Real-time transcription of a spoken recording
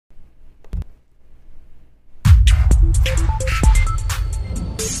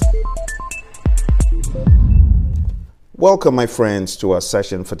Welcome, my friends, to our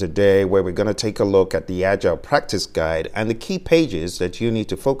session for today, where we're going to take a look at the Agile Practice Guide and the key pages that you need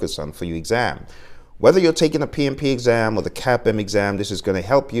to focus on for your exam. Whether you're taking a PMP exam or the CAPM exam, this is going to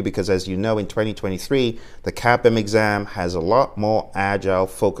help you because, as you know, in 2023, the CAPM exam has a lot more Agile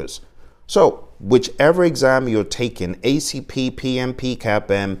focus. So, whichever exam you're taking, ACP, PMP,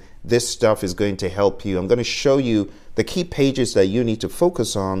 CAPM, this stuff is going to help you. I'm going to show you the key pages that you need to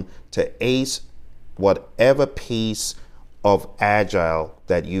focus on to ace whatever piece of Agile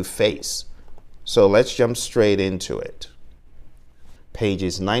that you face. So let's jump straight into it.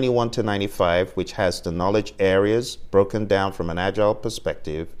 Pages 91 to 95, which has the knowledge areas broken down from an Agile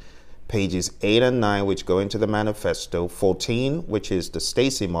perspective. Pages 8 and 9, which go into the manifesto. 14, which is the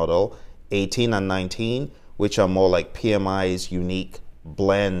Stacy model. 18 and 19, which are more like PMI's unique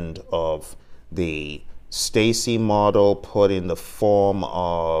blend of the Stacy model put in the form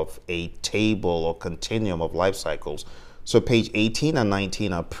of a table or continuum of life cycles. So page 18 and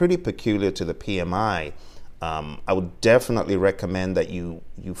 19 are pretty peculiar to the PMI. I would definitely recommend that you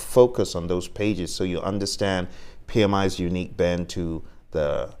focus on those pages so you understand PMI's unique bend to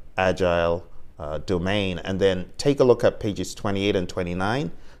the Agile domain. And then take a look at pages 28 and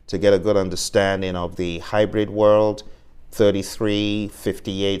 29 to get a good understanding of the hybrid world. 33,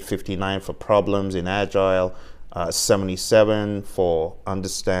 58, 59 for problems in Agile, 77 for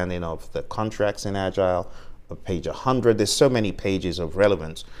understanding of the contracts in Agile, page 100. There's so many pages of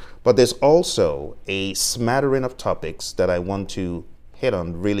relevance, but there's also a smattering of topics that I want to hit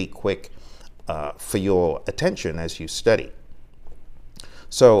on really quick for your attention as you study.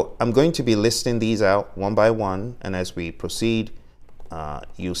 So I'm going to be listing these out one by one, and as we proceed,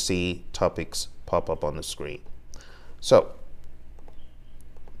 you'll see topics pop up on the screen. So,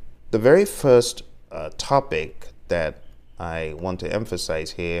 the very first topic that I want to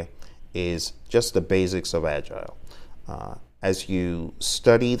emphasize here is just the basics of Agile. As you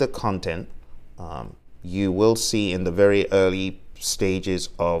study the content, you will see in the very early stages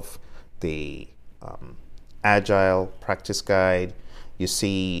of the Agile Practice Guide, you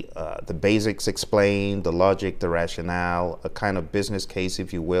see the basics explained, the logic, the rationale, a kind of business case,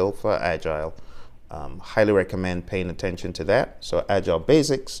 if you will, for Agile. Highly recommend paying attention to that. So Agile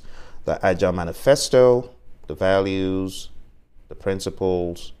Basics, the Agile Manifesto, the values, the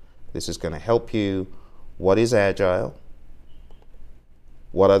principles. This is going to help you. What is Agile?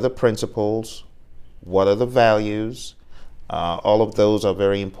 What are the principles? What are the values? All of those are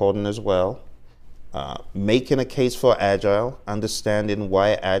very important as well. Making a case for Agile, understanding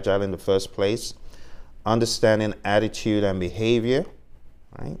why Agile in the first place, understanding attitude and behavior,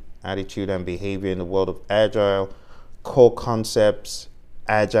 right? Attitude and behavior in the world of Agile, core concepts,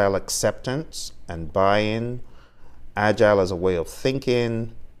 Agile acceptance and buy-in, Agile as a way of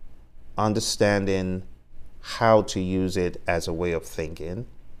thinking, understanding how to use it as a way of thinking,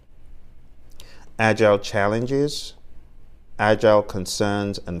 Agile challenges, Agile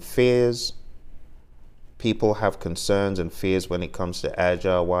concerns and fears. People have concerns and fears when it comes to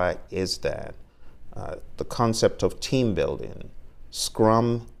Agile. Why is that? The concept of team building,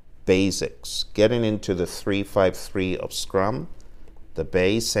 Scrum basics, getting into the 3-5-3 of Scrum, the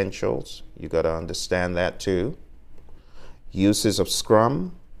Bay essentials. You got to understand that too. Uses of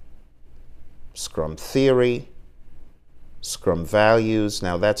Scrum, Scrum theory, Scrum values.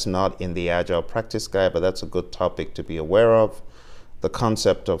 Now that's not in the Agile Practice Guide, but that's a good topic to be aware of. The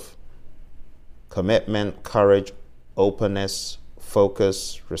concept of commitment, courage, openness,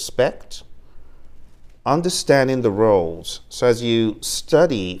 focus, respect. Understanding the roles. So as you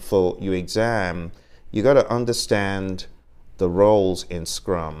study for your exam, you got to understand the roles in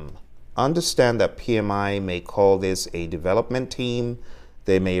Scrum. Understand that PMI may call this a development team.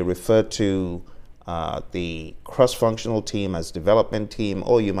 They may refer to the cross-functional team as development team,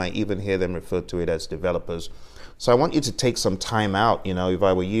 or you might even hear them refer to it as developers. So I want you to take some time out. You know, if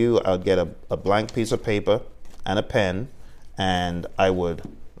I were you, I'd get a blank piece of paper and a pen, and I would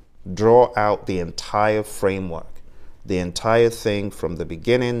draw out the entire framework, the entire thing from the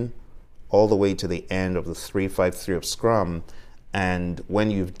beginning all the way to the end of the 3-5-3 of Scrum. And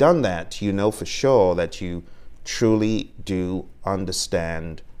when you've done that, you know for sure that you truly do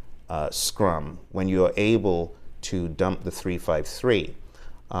understand Scrum when you're able to dump the 3-5-3.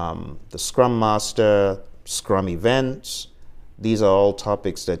 The Scrum Master, Scrum events, these are all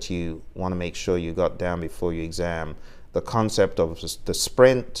topics that you want to make sure you got down before your exam. The concept of the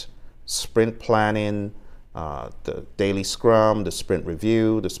sprint planning, the daily Scrum, the sprint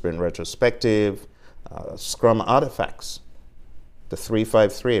review, the sprint retrospective, Scrum artifacts, the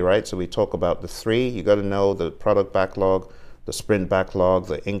 3-5-3, right? So we talk about the three. You got to know the product backlog, the sprint backlog,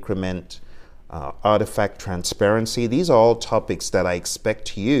 the increment, artifact transparency. These are all topics that I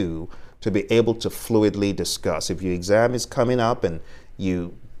expect you to be able to fluidly discuss. If your exam is coming up and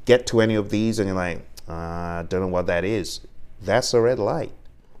you get to any of these and you're like, I don't know what that is, that's a red light.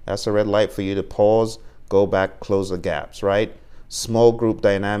 That's a red light for you to pause, go back, close the gaps, right? Small group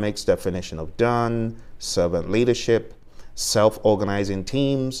dynamics, definition of done, servant leadership, self-organizing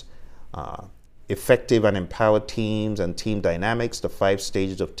teams, effective and empowered teams and team dynamics, the 5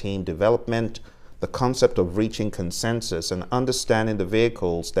 stages of team development, the concept of reaching consensus and understanding the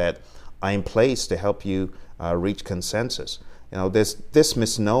vehicles that are in place to help you reach consensus. You know, there's this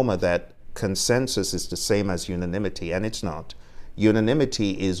misnomer that consensus is the same as unanimity, and it's not.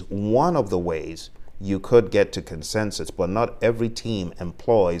 Unanimity is one of the ways you could get to consensus, but not every team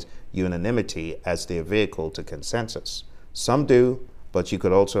employs unanimity as their vehicle to consensus. Some do, but you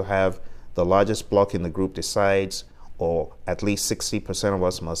could also have the largest block in the group decides, or at least 60% of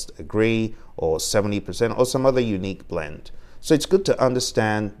us must agree, or 70%, or some other unique blend. So it's good to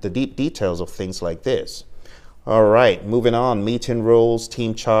understand the deep details of things like this. All right, moving on, meeting rules,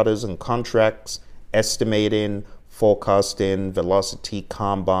 team charters and contracts, estimating, forecasting, velocity,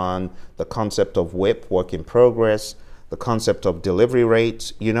 Kanban, the concept of WIP, work in progress, the concept of delivery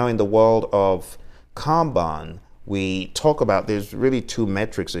rates. You know, in the world of Kanban, we talk about, there's really 2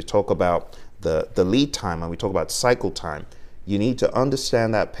 metrics. We talk about the lead time and we talk about cycle time. You need to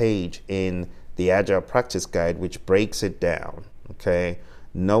understand that page in the Agile Practice Guide, which breaks it down, okay?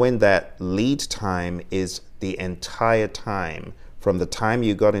 Knowing that lead time is the entire time from the time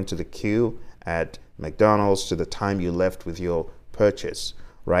you got into the queue at McDonald's to the time you left with your purchase,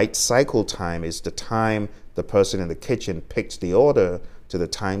 right? Cycle time is the time the person in the kitchen picked the order to the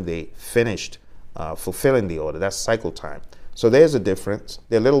time they finished fulfilling the order. That's cycle time. So there's a difference.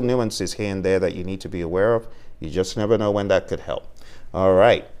 There are little nuances here and there that you need to be aware of. You just never know when that could help. All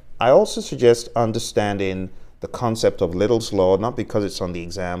right. I also suggest understanding the concept of Little's Law, not because it's on the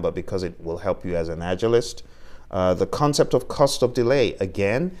exam, but because it will help you as an Agilist. The concept of cost of delay.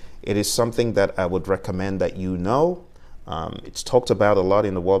 Again, it is something that I would recommend that you know. It's talked about a lot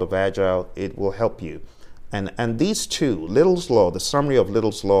in the world of Agile. It will help you. And these 2, Little's Law, the summary of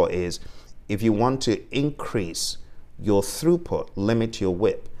Little's Law is, if you want to increase your throughput, limit your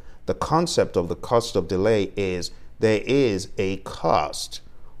WIP. The concept of the cost of delay is there is a cost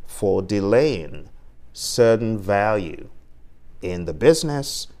for delaying certain value in the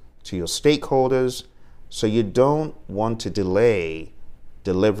business to your stakeholders. So you don't want to delay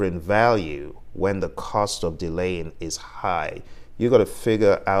delivering value when the cost of delaying is high. You got to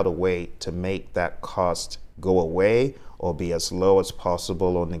figure out a way to make that cost go away or be as low as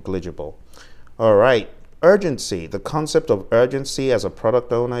possible or negligible. All right, urgency. The concept of urgency as a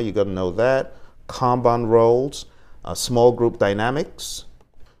product owner, you got to know that. Kanban roles, small group dynamics.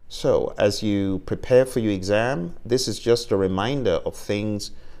 So as you prepare for your exam, this is just a reminder of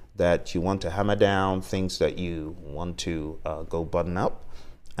things that you want to hammer down, things that you want to go button up.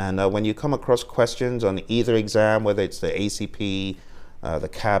 And when you come across questions on either exam, whether it's the ACP, the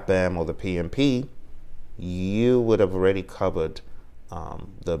CAPM, or the PMP, you would have already covered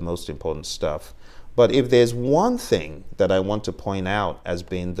the most important stuff. But if there's one thing that I want to point out as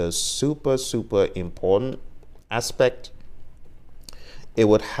being the super, super important aspect, it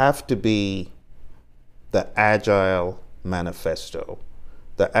would have to be the Agile Manifesto.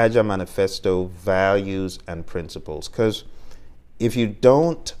 The Agile Manifesto values and principles. Because if you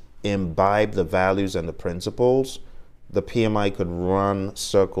don't imbibe the values and the principles, the PMI could run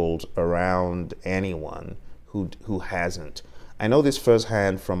circles around anyone who hasn't. I know this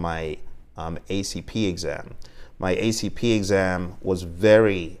firsthand from my ACP exam. My ACP exam was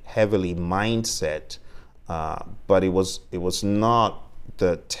very heavily mindset, but it was not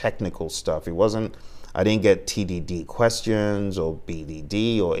the technical stuff. It wasn't. I didn't get TDD questions or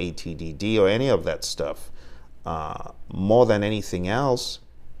BDD or ATDD or any of that stuff. More than anything else,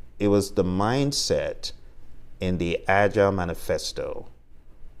 it was the mindset in the Agile Manifesto,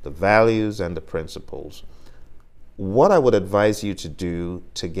 the values and the principles. What I would advise you to do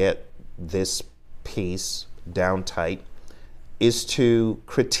to get this piece down tight is to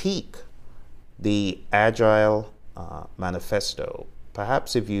critique the Agile Manifesto.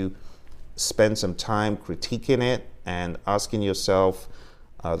 Perhaps if you spend some time critiquing it and asking yourself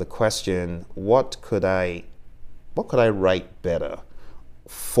the question, what could I write better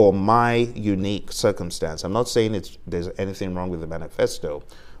for my unique circumstance? I'm not saying there's anything wrong with the manifesto,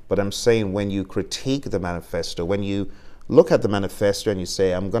 but I'm saying when you critique the manifesto, when you look at the manifesto and you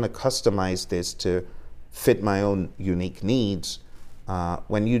say, I'm going to customize this to fit my own unique needs,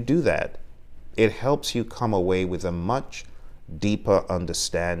 when you do that, it helps you come away with a much deeper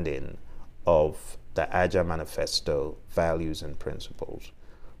understanding of the Agile Manifesto values and principles.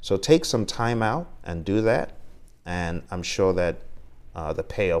 So take some time out and do that, and I'm sure that the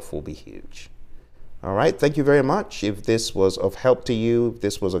payoff will be huge. All right, thank you very much. If this was of help to you, if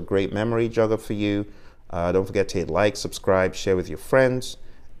this was a great memory jogger for you, don't forget to hit like, subscribe, share with your friends,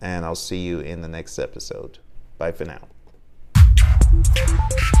 and I'll see you in the next episode. Bye for now.